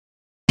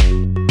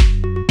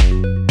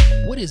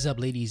is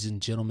up, ladies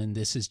and gentlemen?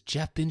 This is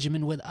Jeff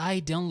Benjamin with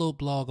iDownload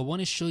Blog. I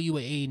want to show you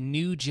a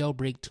new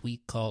jailbreak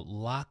tweak called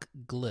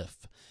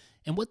LockGlyph.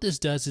 And what this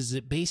does is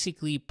it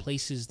basically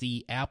places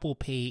the Apple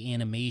Pay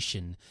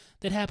animation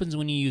that happens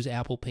when you use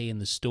Apple Pay in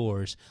the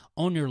stores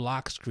on your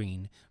lock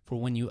screen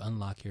for when you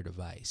unlock your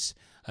device.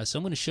 So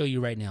I'm going to show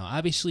you right now.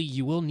 Obviously,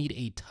 you will need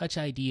a Touch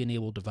ID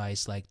enabled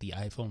device like the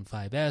iPhone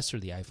 5S or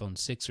the iPhone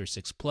 6 or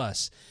 6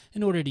 Plus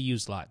in order to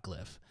use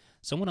LockGlyph.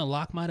 So I'm going to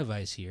lock my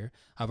device here.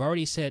 I've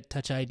already set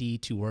Touch ID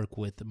to work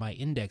with my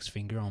index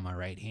finger on my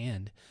right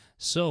hand.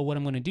 So what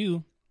I'm going to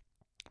do,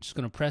 I'm just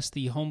going to press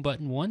the home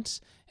button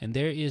once, and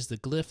there is the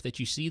glyph that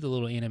you see, the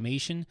little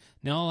animation.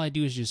 Now all I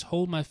do is just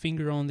hold my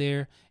finger on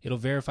there. It'll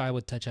verify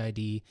with Touch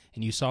ID,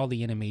 and you saw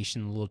the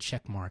animation, the little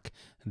check mark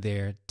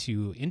there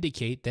to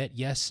indicate that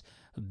yes,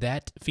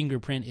 that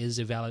fingerprint is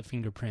a valid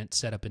fingerprint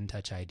set up in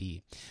Touch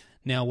ID.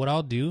 Now what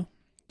I'll do,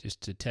 just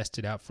to test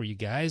it out for you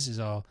guys, is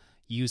I'll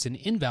use an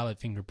invalid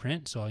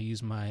fingerprint. So I'll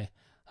use my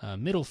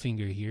middle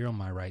finger here on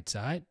my right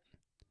side,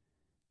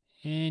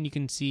 and you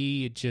can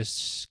see it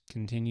just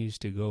continues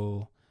to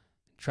go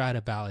try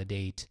to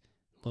validate.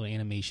 Little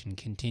animation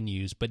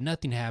continues, but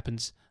nothing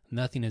happens.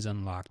 Nothing is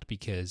unlocked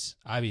because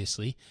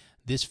obviously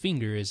this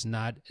finger is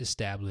not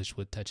established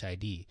with Touch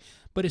ID.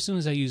 But as soon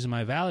as I use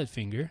my valid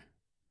finger,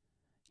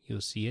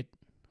 you'll see it.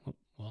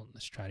 Well,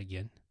 let's try it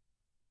again.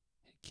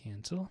 Hit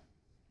cancel.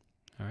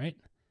 All right.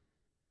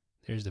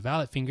 There's the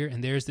valid finger,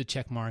 and there's the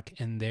check mark,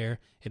 and there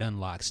it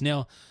unlocks.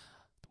 Now,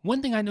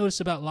 one thing I noticed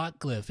about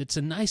LockGlyph, it's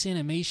a nice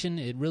animation.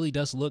 It really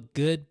does look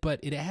good, but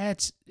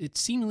it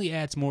seemingly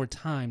adds more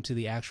time to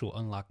the actual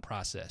unlock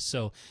process.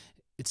 So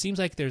it seems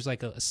like there's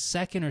like a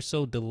second or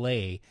so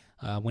delay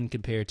when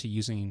compared to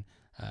using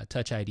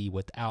Touch ID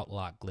without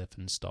LockGlyph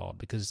installed,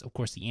 because of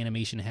course the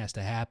animation has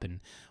to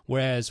happen.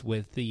 Whereas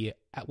without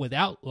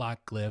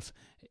LockGlyph,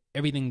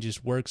 everything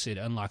just works. It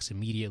unlocks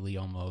immediately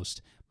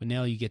almost. But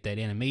now you get that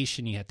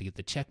animation, you have to get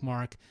the check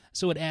mark.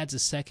 So it adds a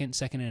second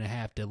and a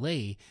half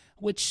delay,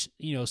 which,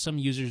 some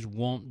users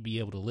won't be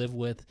able to live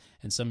with,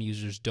 and some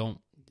users don't,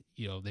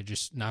 they're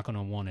just not going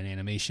to want an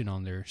animation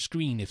on their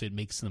screen if it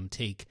makes them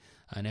take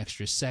an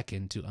extra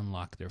second to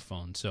unlock their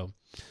phone. So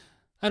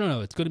I don't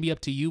know. It's going to be up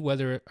to you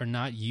whether or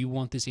not you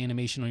want this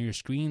animation on your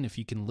screen. If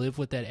you can live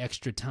with that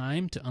extra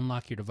time to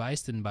unlock your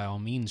device, then by all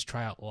means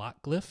try out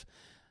LockGlyph.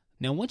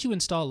 Now, once you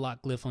install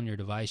LockGlyph on your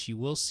device, you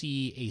will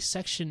see a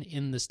section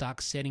in the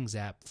stock settings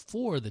app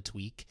for the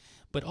tweak,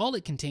 but all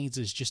it contains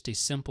is just a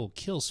simple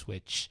kill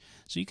switch.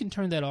 So you can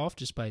turn that off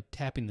just by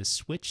tapping the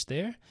switch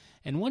there.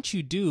 And once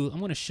you do, I'm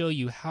going to show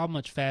you how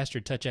much faster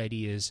Touch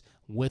ID is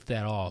with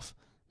that off.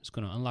 I'm just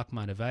going to unlock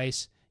my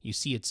device. You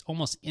see it's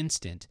almost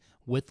instant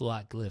with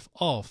LockGlyph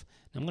off.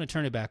 Now I'm going to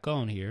turn it back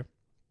on here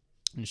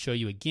and show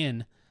you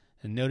again,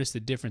 and notice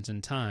the difference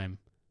in time.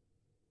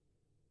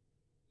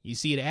 You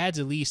see it adds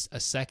at least a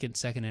second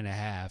and a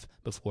half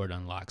before it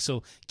unlocks.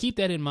 So keep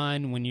that in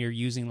mind when you're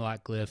using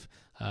LockGlyph.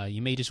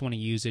 You may just want to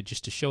use it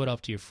just to show it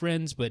off to your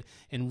friends, but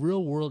in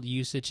real world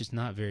usage, it's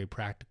not very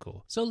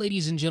practical. So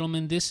ladies and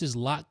gentlemen, this is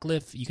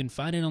LockGlyph. You can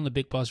find it on the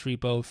Big Boss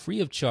repo free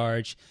of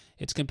charge.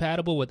 It's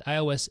compatible with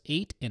iOS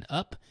 8 and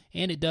up,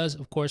 and it does,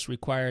 of course,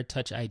 require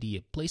Touch ID.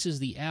 It places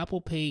the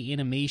Apple Pay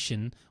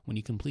animation when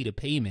you complete a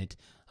payment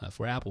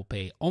for Apple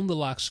Pay on the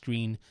lock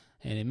screen,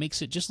 and it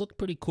makes it just look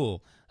pretty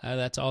cool.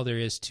 That's all there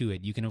is to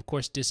it. You can, of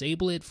course,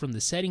 disable it from the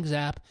settings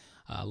app.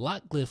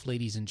 LockGlyph,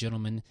 ladies and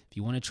gentlemen. If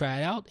you want to try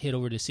it out, head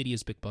over to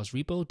Cydia's Big Boss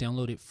repo,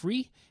 download it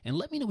free, and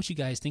let me know what you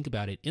guys think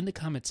about it in the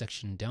comment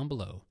section down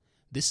below.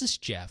 This is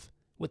Jeff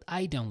with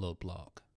iDownload Blog.